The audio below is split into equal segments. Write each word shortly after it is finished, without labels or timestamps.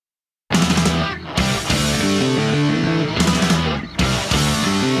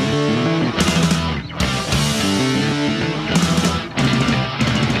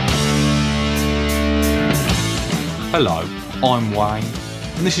Hello, I'm Wayne,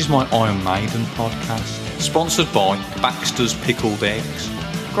 and this is my Iron Maiden podcast, sponsored by Baxter's Pickled Eggs.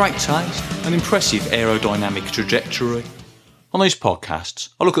 Great taste and impressive aerodynamic trajectory. On these podcasts,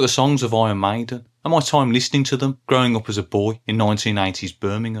 I look at the songs of Iron Maiden and my time listening to them growing up as a boy in 1980s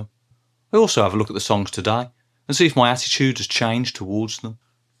Birmingham. I also have a look at the songs today and see if my attitude has changed towards them.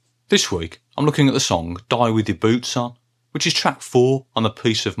 This week, I'm looking at the song Die With Your Boots On, which is track 4 on the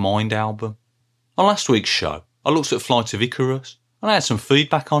Peace of Mind album. On last week's show, I looked at Flight of Icarus and I had some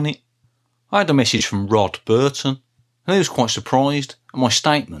feedback on it. I had a message from Rod Burton, and he was quite surprised at my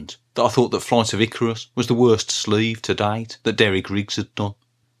statement that I thought that Flight of Icarus was the worst sleeve to date that Derek Riggs had done.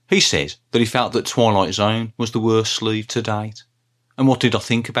 He says that he felt that Twilight Zone was the worst sleeve to date. And what did I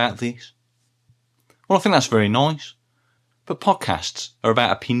think about this? Well, I think that's very nice. But podcasts are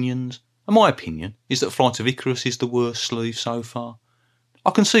about opinions, and my opinion is that Flight of Icarus is the worst sleeve so far. I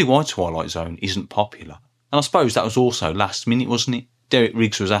can see why Twilight Zone isn't popular, and I suppose that was also last minute, wasn't it? Derek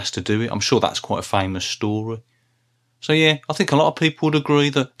Riggs was asked to do it. I'm sure that's quite a famous story. So yeah, I think a lot of people would agree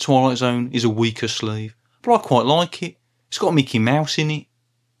that Twilight Zone is a weaker sleeve, but I quite like it. It's got Mickey Mouse in it.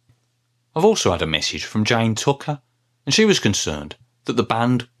 I've also had a message from Jane Tucker, and she was concerned that the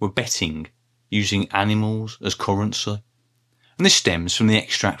band were betting using animals as currency. And this stems from the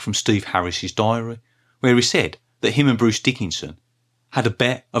extract from Steve Harris's diary, where he said that him and Bruce Dickinson had a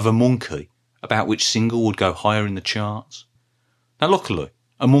bet of a monkey about which single would go higher in the charts. Now luckily,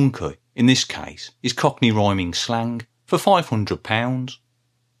 a monkey, in this case, is Cockney rhyming slang for £500,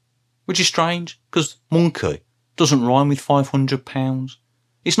 which is strange because monkey doesn't rhyme with £500.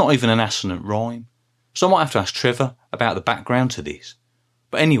 It's not even an assonant rhyme, so I might have to ask Trevor about the background to this.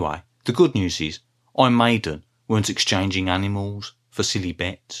 But anyway, the good news is Iron Maiden weren't exchanging animals for silly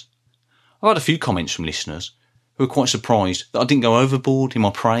bets. I've had a few comments from listeners who were quite surprised that I didn't go overboard in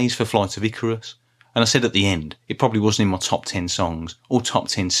my praise for Flight of Icarus, and I said at the end it probably wasn't in my top 10 songs or top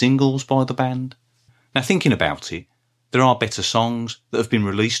 10 singles by the band. Now thinking about it, there are better songs that have been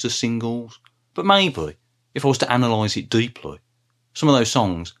released as singles, but maybe, if I was to analyse it deeply, some of those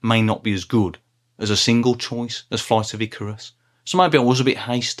songs may not be as good as a single choice as Flight of Icarus, so maybe I was a bit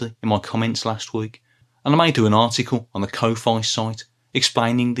hasty in my comments last week, and I may do an article on the Ko-Fi site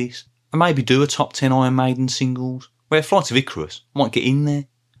explaining this, and maybe do a top 10 Iron Maiden singles where Flight of Icarus might get in there.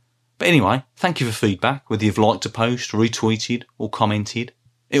 But anyway, thank you for feedback, whether you've liked a post, retweeted or commented.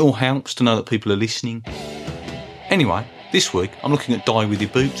 It all helps to know that people are listening. Anyway, this week I'm looking at Die With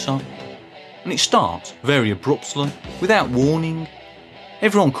Your Boots On, and it starts very abruptly, without warning.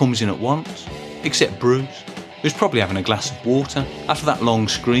 Everyone comes in at once, except Bruce, who's probably having a glass of water after that long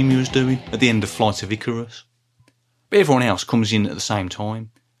scream he was doing at the end of Flight of Icarus. But everyone else comes in at the same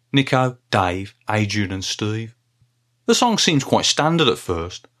time. Nico, Dave, Adrian and Steve. The song seems quite standard at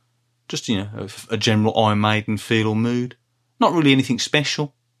first, just, a general Iron Maiden feel or mood. Not really anything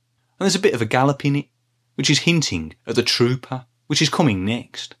special. And there's a bit of a gallop in it, which is hinting at the Trooper, which is coming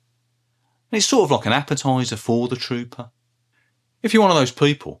next. And it's sort of like an appetiser for the Trooper. If you're one of those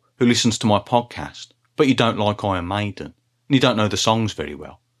people who listens to my podcast, but you don't like Iron Maiden, and you don't know the songs very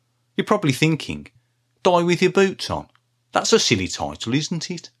well, you're probably thinking, Die With Your Boots On. That's a silly title,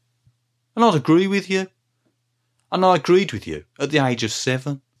 isn't it? And I'd agree with you. And I agreed with you at the age of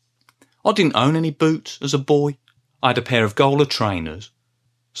 7. I didn't own any boots as a boy. I had a pair of Gola trainers,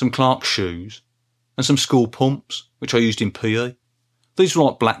 some Clark shoes, and some school pumps, which I used in PE. These were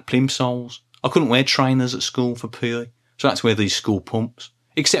like black plimsolls. I couldn't wear trainers at school for PE, so I had to wear these school pumps,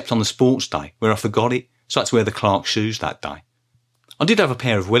 except on the sports day where I forgot it, so I had to wear the Clark shoes that day. I did have a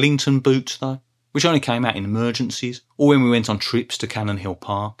pair of Wellington boots though, which only came out in emergencies or when we went on trips to Cannon Hill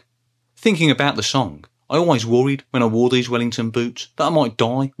Park. Thinking about the song, I always worried when I wore these Wellington boots that I might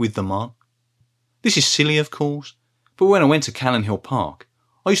die with them on. This is silly of course, but when I went to Cannon Hill Park,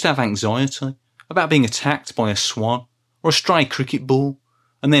 I used to have anxiety about being attacked by a swan or a stray cricket ball,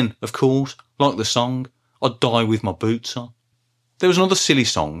 and then, of course, like the song, I'd die with my boots on. There was another silly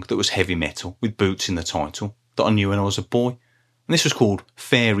song that was heavy metal with boots in the title that I knew when I was a boy, and this was called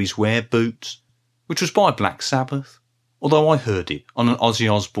Fairies Wear Boots, which was by Black Sabbath, although I heard it on an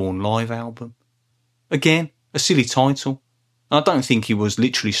Ozzy Osbourne live album. Again, a silly title, and I don't think he was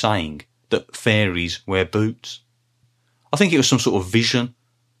literally saying that fairies wear boots. I think it was some sort of vision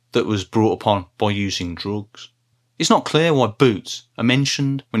that was brought upon by using drugs. It's not clear why boots are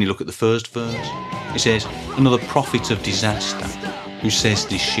mentioned when you look at the first verse. It says, another prophet of disaster who says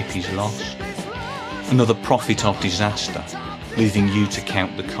this ship is lost. Another prophet of disaster, leaving you to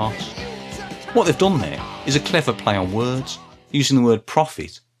count the cost. What they've done there is a clever play on words, using the word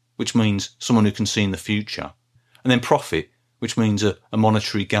prophet, which means someone who can see in the future, and then profit, which means a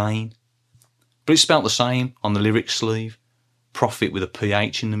monetary gain. but it's spelt the same on the lyric sleeve, prophet with a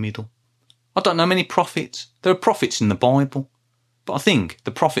PH in the middle. I don't know many prophets. There are prophets in the Bible, but I think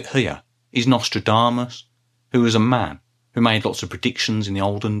the prophet here is Nostradamus, who was a man who made lots of predictions in the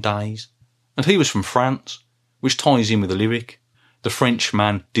olden days, and he was from France, which ties in with the lyric, the French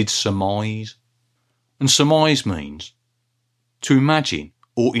man did surmise. And surmise means to imagine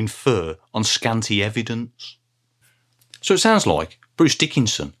or infer on scanty evidence. So it sounds like Bruce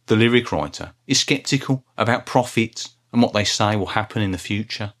Dickinson, the lyric writer, is sceptical about prophets and what they say will happen in the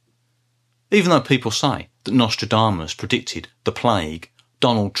future. Even though people say that Nostradamus predicted the plague,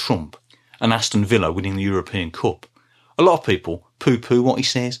 Donald Trump and Aston Villa winning the European Cup, a lot of people poo-poo what he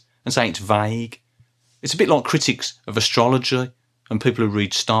says and say it's vague. It's a bit like critics of astrology and people who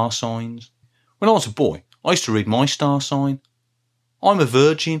read star signs. When I was a boy, I used to read my star sign. I'm a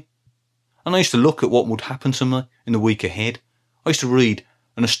virgin, and I used to look at what would happen to me in the week ahead. I used to read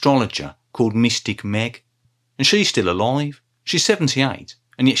an astrologer called Mystic Meg, and she's still alive. She's 78,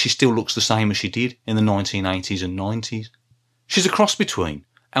 and yet she still looks the same as she did in the 1980s and 90s. She's a cross between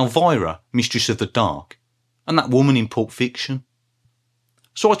Elvira, Mistress of the Dark, and that woman in Pulp Fiction.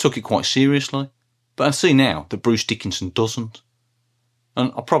 So I took it quite seriously, but I see now that Bruce Dickinson doesn't,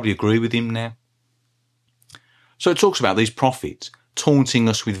 and I probably agree with him now. So it talks about these prophets taunting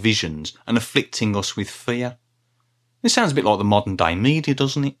us with visions and afflicting us with fear. This sounds a bit like the modern day media,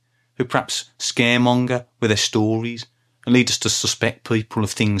 doesn't it? Who perhaps scaremonger with their stories and lead us to suspect people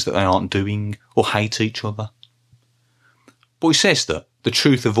of things that they aren't doing or hate each other. But he says that the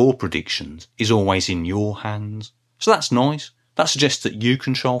truth of all predictions is always in your hands. So that's nice. That suggests that you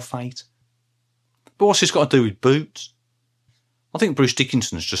control fate. But what's this got to do with boots? I think Bruce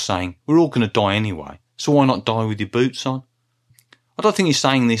Dickinson's just saying we're all going to die anyway, so why not die with your boots on? I don't think he's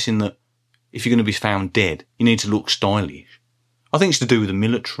saying this in that if you're going to be found dead, you need to look stylish. I think it's to do with the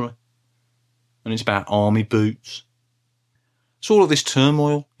military, and it's about army boots. So all of this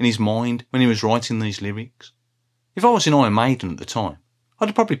turmoil in his mind when he was writing these lyrics. If I was in Iron Maiden at the time, I'd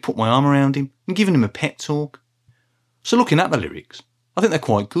have probably put my arm around him and given him a pep talk. So looking at the lyrics, I think they're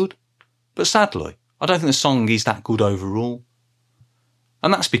quite good. But sadly, I don't think the song is that good overall.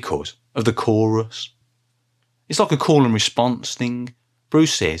 And that's because of the chorus. It's like a call and response thing.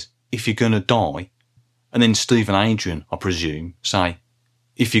 Bruce says, if you're going to die, and then Steve and Adrian, I presume, say,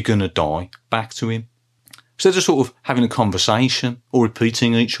 if you're going to die, back to him. So they're just sort of having a conversation or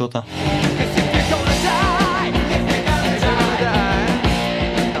repeating each other.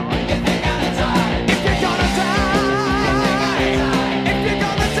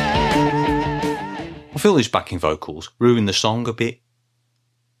 I feel these backing vocals ruin the song a bit.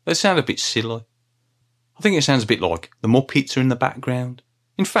 They sound a bit silly. I think it sounds a bit like the Muppets are in the background.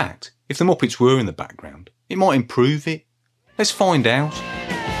 In fact, if the Muppets were in the background, it might improve it. Let's find out.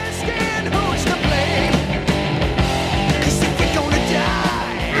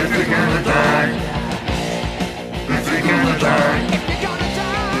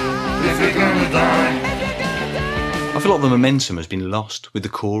 I feel like the momentum has been lost with the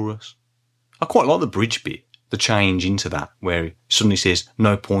chorus. I quite like the bridge bit, the change into that, where it suddenly says,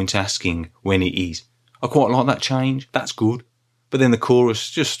 no point asking when it is. I quite like that change, that's good. But then the chorus,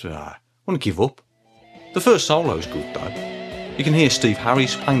 just, I want to give up. The first solo's good though. You can hear Steve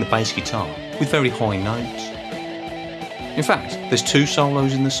Harris playing the bass guitar with very high notes. In fact, there's 2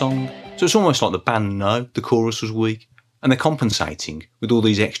 solos in the song, so it's almost like the band know the chorus was weak, and they're compensating with all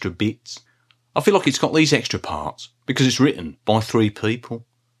these extra bits. I feel like it's got these extra parts because it's written by 3 people.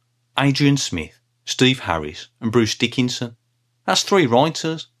 Adrian Smith, Steve Harris and Bruce Dickinson. That's 3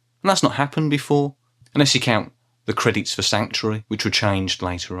 writers, and that's not happened before, unless you count the credits for Sanctuary, which were changed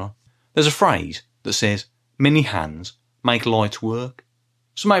later on. There's a phrase that says, many hands make light work,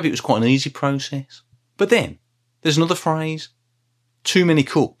 so maybe it was quite an easy process. But then, there's another phrase, too many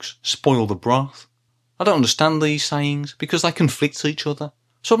cooks spoil the broth. I don't understand these sayings because they conflict each other,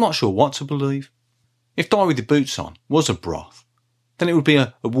 so I'm not sure what to believe. If Die With Your Boots On was a broth, then it would be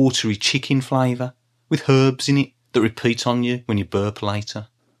a watery chicken flavour with herbs in it that repeat on you when you burp later.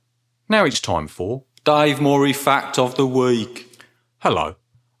 Now it's time for Dave Morey Fact of the Week. Hello.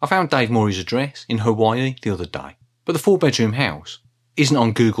 I found Dave Morey's address in Hawaii the other day, but the 4-bedroom house isn't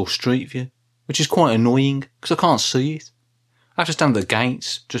on Google Street View, which is quite annoying because I can't see it. I have to stand at the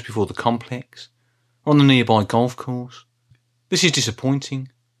gates just before the complex, or on the nearby golf course. This is disappointing,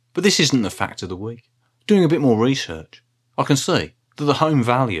 but this isn't the fact of the week. Doing a bit more research, I can see that the home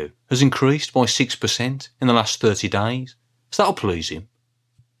value has increased by 6% in the last 30 days, so that'll please him.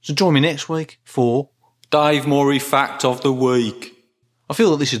 So join me next week for Dave Morey Fact of the Week. I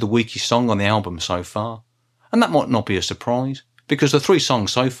feel that this is the weakest song on the album so far, and that might not be a surprise, because the 3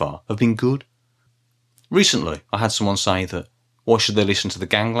 songs so far have been good. Recently, I had someone say that why should they listen to the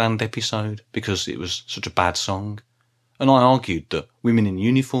Gangland episode because it was such a bad song, and I argued that Women in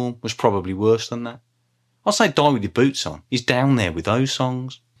Uniform was probably worse than that. I'll say Die With Your Boots On is down there with those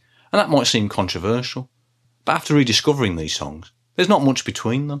songs, and that might seem controversial, but after rediscovering these songs, there's not much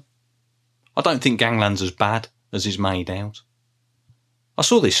between them. I don't think Gangland's as bad as is made out. I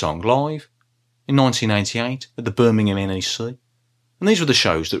saw this song live in 1988 at the Birmingham NEC, and these were the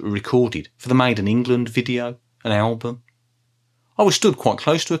shows that were recorded for the Made in England video and album. I was stood quite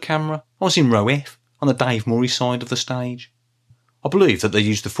close to a camera. I was in row F on the Dave Murray side of the stage. I believe that they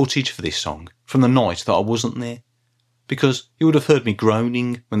used the footage for this song from the night that I wasn't there, because you would have heard me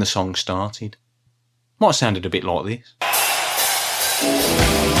groaning when the song started. Might have sounded a bit like this.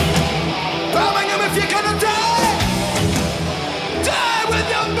 Birmingham, if you're gonna die, die with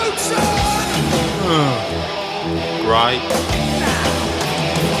your boots on. Great.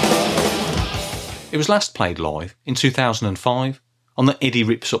 It was last played live in 2005 on the Eddie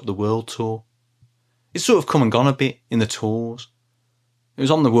Rips Up the World tour. It's sort of come and gone a bit in the tours. It was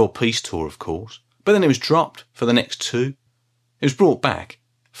on the World Peace Tour, of course, but then it was dropped for the next two. It was brought back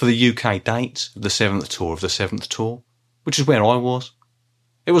for the UK dates of the 7th tour of the 7th tour, which is where I was.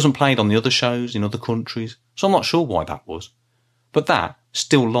 It wasn't played on the other shows in other countries, so I'm not sure why that was. But that,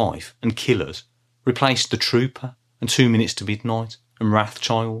 Still Life and Killers replaced The Trooper and 2 Minutes to Midnight and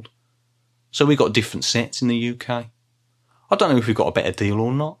Wrathchild. So we got different sets in the UK. I don't know if we've got a better deal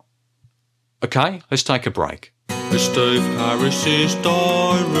or not. Okay, let's take a break. It's Steve Harris's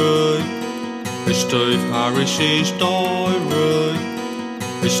diary. It's Steve Harris's diary.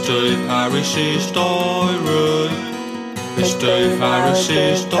 It's Steve Harris's diary. It's Steve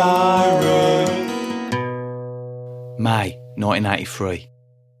Harris's diary. May 1983.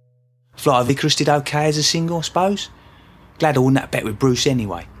 Flight of Icarus did okay as a single, I suppose. Glad I won that bet with Bruce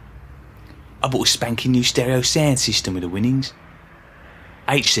anyway. I bought a spanking new stereo sound system with the winnings.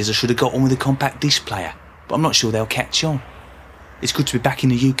 H says I should have got on with a compact disc player, but I'm not sure they'll catch on. It's good to be back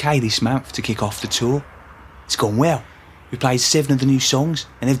in the UK this month to kick off the tour. It's gone well. We played 7 of the new songs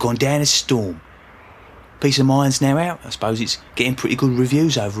and they've gone down a storm. Peace of Mind's now out. I suppose it's getting pretty good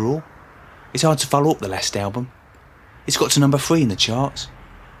reviews overall. It's hard to follow up the last album. It's got to number 3 in the charts.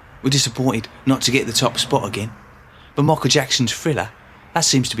 We're disappointed not to get the top spot again, but Michael Jackson's Thriller, that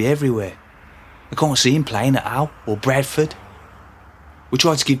seems to be everywhere. I can't see him playing at Hull or Bradford. We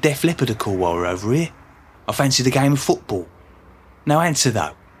tried to give Def Leppard a call while we're over here. I fancy the game of football. No answer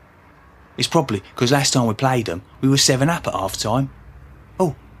though. It's probably because last time we played them, we were 7 up at half time.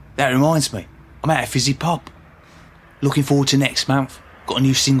 Oh, that reminds me, I'm out of fizzy pop. Looking forward to next month. Got a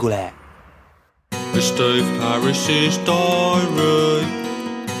new single out. It's Steve Harris's diary.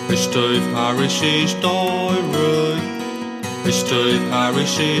 It's Steve Harris's diary. It's Steve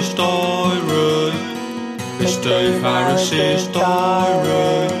Harris's diary. It's Steve Harris's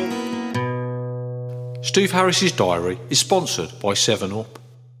diary. Steve Harris's Diary is sponsored by 7up.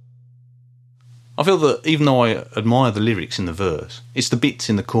 I feel that even though I admire the lyrics in the verse, it's the bits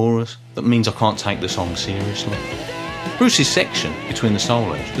in the chorus that means I can't take the song seriously. Bruce's section between the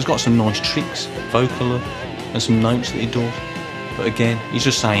solos has got some nice tricks, vocally, and some notes that he does, but again, he's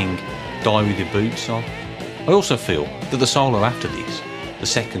just saying, die with your boots on. I also feel that the solo after this, the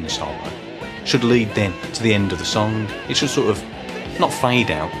second solo, should lead then to the end of the song. It should sort of not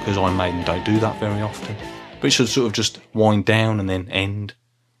fade out, because Iron Maiden don't do that very often, but it should sort of just wind down and then end.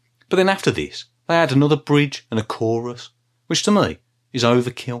 But then after this, they add another bridge and a chorus, which to me is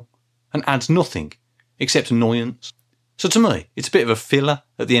overkill and adds nothing except annoyance. So to me, it's a bit of a filler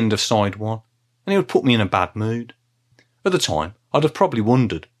at the end of side 1, and it would put me in a bad mood. At the time, I'd have probably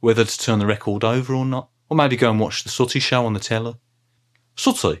wondered whether to turn the record over or not, or maybe go and watch the Sooty show on the telly.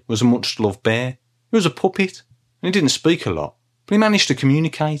 Sooty was a much-loved bear. He was a puppet, and he didn't speak a lot, but he managed to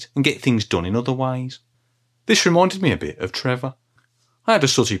communicate and get things done in other ways. This reminded me a bit of Trevor. I had a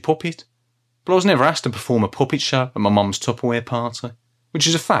Sooty puppet, but I was never asked to perform a puppet show at my mum's Tupperware party, which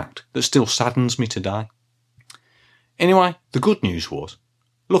is a fact that still saddens me today. Anyway, the good news was,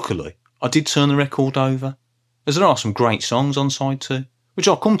 luckily, I did turn the record over, as there are some great songs on side 2, which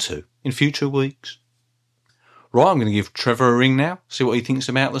I'll come to in future weeks. Right, I'm going to give Trevor a ring now, see what he thinks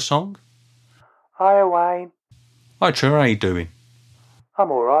about the song. Hiya, Wayne. Hi Trevor, how you doing?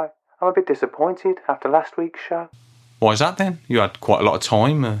 I'm alright. I'm a bit disappointed after last week's show. Why is that then? You had quite a lot of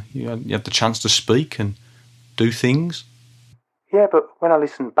time, you had the chance to speak and do things. Yeah, but when I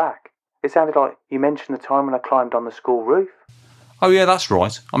listened back, it sounded like you mentioned the time when I climbed on the school roof. Oh yeah, that's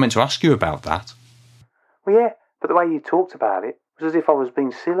right. I meant to ask you about that. Well, yeah, but the way you talked about it was as if I was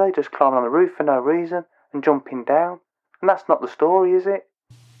being silly, just climbing on the roof for no reason and jumping down. And that's not the story, is it?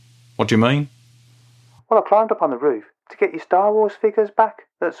 What do you mean? Well, I climbed up on the roof to get your Star Wars figures back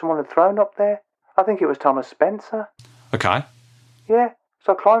that someone had thrown up there. I think it was Thomas Spencer. Okay. Yeah,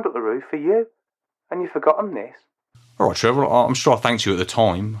 so I climbed up the roof for you, and you've forgotten this. All right, Trevor, I'm sure I thanked you at the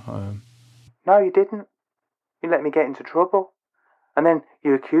time. No, you didn't. You let me get into trouble. And then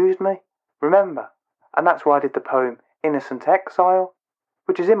you accused me, remember? And that's why I did the poem Innocent Exile,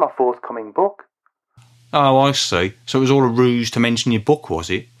 which is in my forthcoming book. Oh, I see. So it was all a ruse to mention your book, was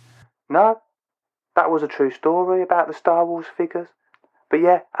it? No, that was a true story about the Star Wars figures. But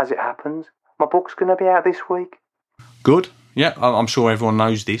yeah, as it happens, my book's going to be out this week. Good. Yeah, I'm sure everyone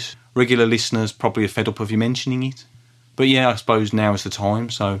knows this. Regular listeners probably are fed up of you mentioning it. But yeah, I suppose now is the time.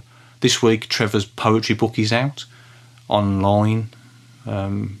 So this week, Trevor's poetry book is out online.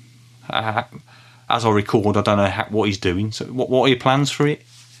 As I record, I don't know what he's doing. So what are your plans for it?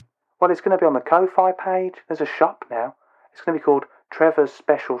 Well, it's going to be on the Ko-Fi page. There's a shop now. It's going to be called Trevor's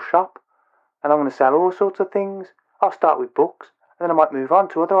Special Shop. And I'm going to sell all sorts of things. I'll start with books, and then I might move on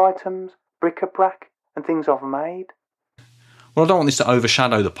to other items, bric-a-brac, and things I've made. Well, I don't want this to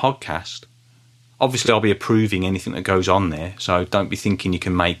overshadow the podcast. Obviously, I'll be approving anything that goes on there, so don't be thinking you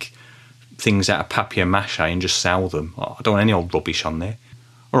can make things out of papier-mâché and just sell them. I don't want any old rubbish on there.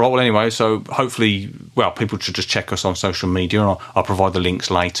 All right, well, anyway, so hopefully, people should just check us on social media, and I'll provide the links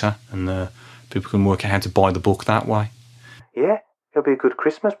later, and people can work out how to buy the book that way. Yeah, it'll be a good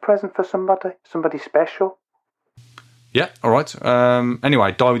Christmas present for somebody special. Yeah, all right.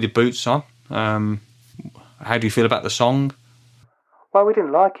 Anyway, Die With Your Boots On. How do you feel about the song? Well, we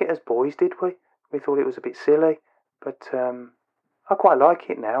didn't like it as boys, did we? We thought it was a bit silly, but I quite like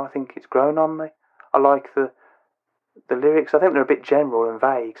it now. I think it's grown on me. I like the lyrics. I think they're a bit general and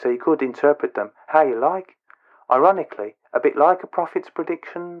vague, so you could interpret them how you like. Ironically, a bit like a prophet's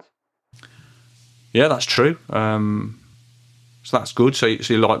predictions. Yeah, that's true. So that's good. So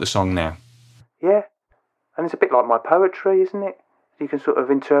you like the song now? Yeah, and it's a bit like my poetry, isn't it? You can sort of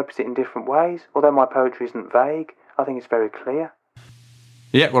interpret it in different ways. Although my poetry isn't vague, I think it's very clear.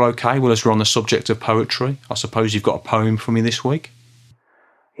 Yeah, well, okay. Well, as we're on the subject of poetry, I suppose you've got a poem for me this week?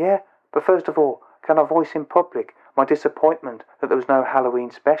 Yeah, but first of all, can I voice in public my disappointment that there was no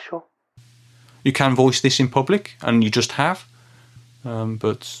Halloween special? You can voice this in public, and you just have.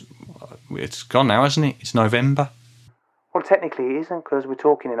 But it's gone now, hasn't it? It's November. Well, technically it isn't, because we're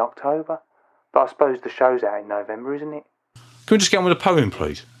talking in October. But I suppose the show's out in November, isn't it? Can we just get on with the poem,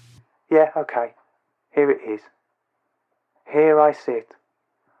 please? Yeah, okay. Here it is. Here I sit.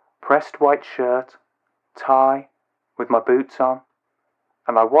 Pressed white shirt, tie, with my boots on,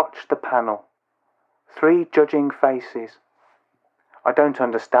 and I watch the panel. 3 judging faces. I don't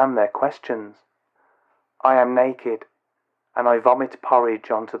understand their questions. I am naked, and I vomit porridge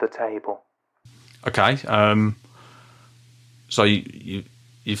onto the table. Okay, so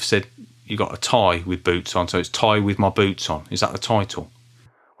you've said you got a tie with boots on, so it's Tie With My Boots On. Is that the title?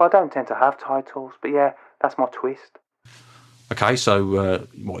 Well, I don't tend to have titles, but yeah, that's my twist. Okay, so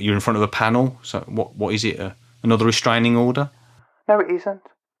you're in front of a panel. So what is it? Another restraining order? No, it isn't.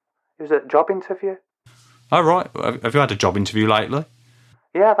 It was a job interview. Oh, right. Have you had a job interview lately?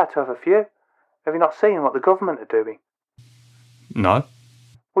 Yeah, I've had to have a few. Have you not seen what the government are doing? No.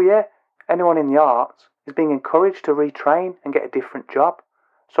 Well, yeah, anyone in the arts is being encouraged to retrain and get a different job.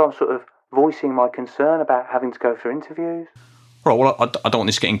 So I'm sort of voicing my concern about having to go for interviews. Right, well, I don't want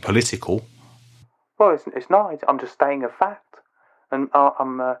this getting political. Well, it's not. I'm just stating a fact. And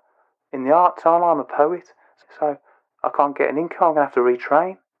I'm in the arts, aren't I? I'm a poet. So I can't get an income. I'm going to have to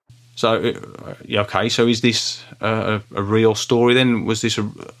retrain. So, okay, so is this a real story then? Was this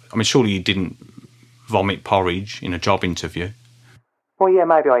surely you didn't vomit porridge in a job interview? Well, yeah,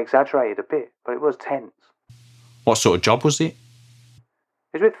 maybe I exaggerated a bit, but it was tense. What sort of job was it?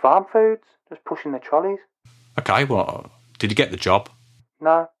 It was with Farm Foods, just pushing the trolleys. Okay, well, did you get the job?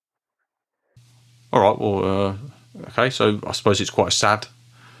 No. All right, well, okay, so I suppose it's quite a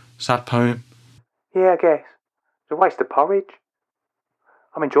sad poem. Yeah, I guess. It's a waste of porridge.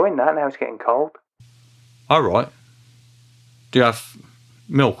 I'm enjoying that now it's getting cold. All right. Do you have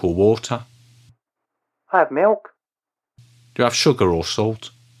milk or water? I have milk. Do you have sugar or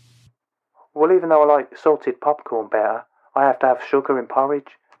salt? Well, even though I like salted popcorn better, I have to have sugar in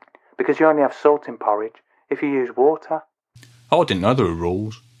porridge. Because you only have salt in porridge if you use water. Oh, I didn't know there were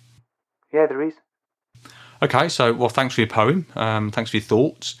rules. Yeah, there is. Okay, so, well, thanks for your poem. Thanks for your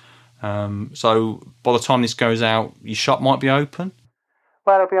thoughts. So, by the time this goes out, your shop might be open?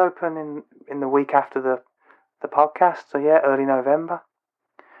 Well, it'll be open in the week after the podcast, so yeah, early November.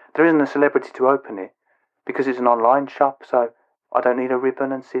 There isn't a celebrity to open it, because it's an online shop, so I don't need a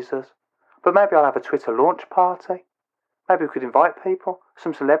ribbon and scissors. But maybe I'll have a Twitter launch party. Maybe we could invite people,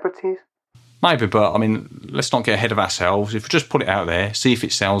 some celebrities. Maybe, but I mean, let's not get ahead of ourselves. If we just put it out there, see if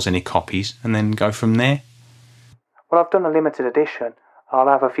it sells any copies, and then go from there. Well, I've done a limited edition. I'll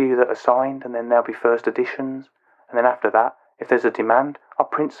have a few that are signed, and then there'll be first editions. And then after that, if there's a demand, I'll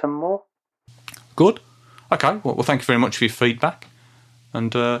print some more. Good. Okay, well thank you very much for your feedback.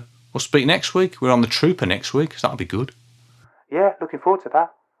 And we'll speak next week. We're on the Trooper next week, so that'll be good. Yeah, looking forward to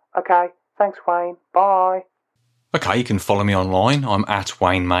that. Okay, thanks, Wayne. Bye. Okay, you can follow me online. I'm at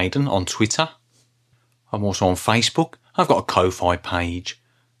Wayne Maiden on Twitter. I'm also on Facebook. I've got a Ko-Fi page,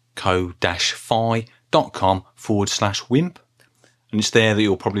 ko-fi.com/wimp. And it's there that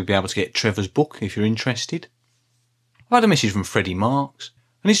you'll probably be able to get Trevor's book if you're interested. I've had a message from Freddie Marks,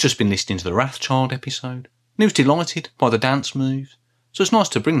 and he's just been listening to the Wrathchild episode. And he was delighted by the dance moves, so it's nice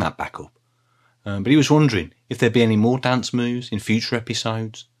to bring that back up. But he was wondering if there'd be any more dance moves in future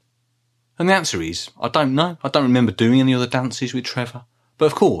episodes. And the answer is, I don't know. I don't remember doing any other dances with Trevor. But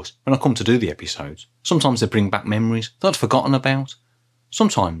of course, when I come to do the episodes, sometimes they bring back memories that I'd forgotten about.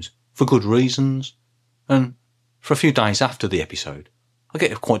 Sometimes for good reasons. And for a few days after the episode, I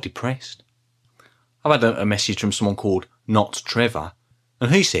get quite depressed. I've had a message from someone called Not Trevor,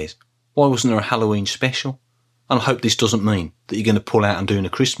 and he says, why wasn't there a Halloween special? And I hope this doesn't mean that you're going to pull out and doing a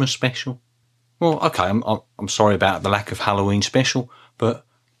Christmas special. Well, okay, I'm sorry about the lack of Halloween special, but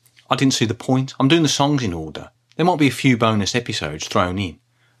I didn't see the point. I'm doing the songs in order. There might be a few bonus episodes thrown in.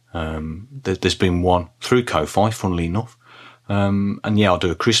 There's been one through Ko-Fi, funnily enough. And yeah, I'll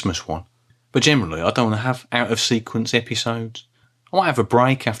do a Christmas one. But generally, I don't want to have out-of-sequence episodes. I might have a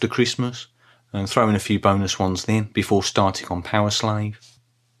break after Christmas and throw in a few bonus ones then before starting on Power Slave.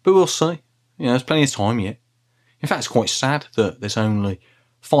 But we'll see. There's plenty of time yet. In fact, it's quite sad that there's only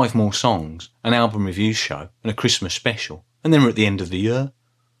 5 more songs, an album review show and a Christmas special, and then we're at the end of the year.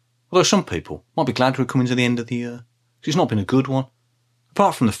 Although some people might be glad we're coming to the end of the year, because it's not been a good one.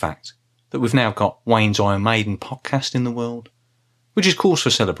 Apart from the fact that we've now got Wayne's Iron Maiden podcast in the world, which is cause for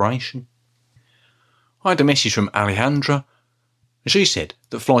celebration. I had a message from Alejandra, and she said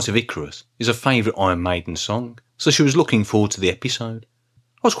that Flight of Icarus is her favourite Iron Maiden song, so she was looking forward to the episode.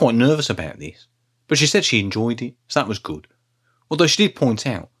 I was quite nervous about this, but she said she enjoyed it, so that was good. Although she did point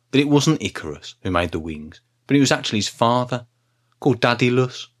out that it wasn't Icarus who made the wings, but it was actually his father, called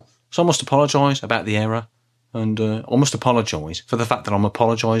Daedalus. So I must apologise about the error, and I must apologise for the fact that I'm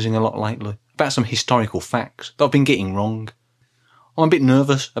apologising a lot lately about some historical facts that I've been getting wrong. I'm a bit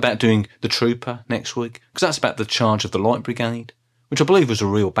nervous about doing The Trooper next week, because that's about the charge of the Light Brigade, which I believe was a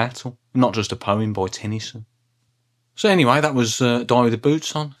real battle, and not just a poem by Tennyson. So anyway, that was Die With The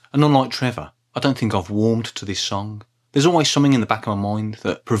Boots On, and unlike Trevor, I don't think I've warmed to this song. There's always something in the back of my mind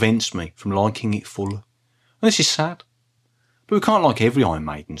that prevents me from liking it fully. And this is sad. But we can't like every Iron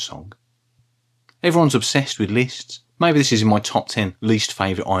Maiden song. Everyone's obsessed with lists. Maybe this is in my top 10 least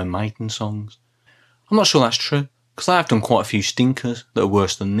favourite Iron Maiden songs. I'm not sure that's true, because I have done quite a few stinkers that are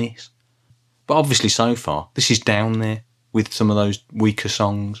worse than this. But obviously so far, this is down there with some of those weaker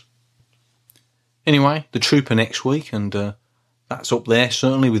songs. Anyway, The Trooper next week, and that's up there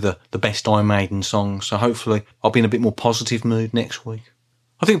certainly with the best Iron Maiden songs, so hopefully I'll be in a bit more positive mood next week.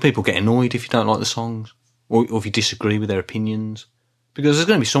 I think people get annoyed if you don't like the songs, or if you disagree with their opinions, because there's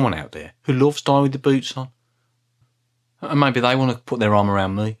going to be someone out there who loves Die With The Boots On, and maybe they want to put their arm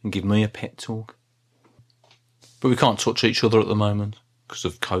around me and give me a pep talk. But we can't touch each other at the moment because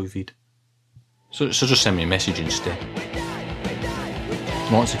of COVID. So just send me a message instead.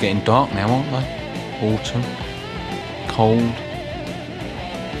 Nights are getting dark now, aren't they? Autumn. Cold.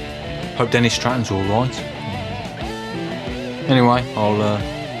 Hope Dennis Stratton's alright. Anyway, I'll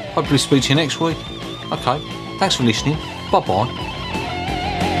hopefully speak to you next week. Okay, thanks for listening. Bye-bye.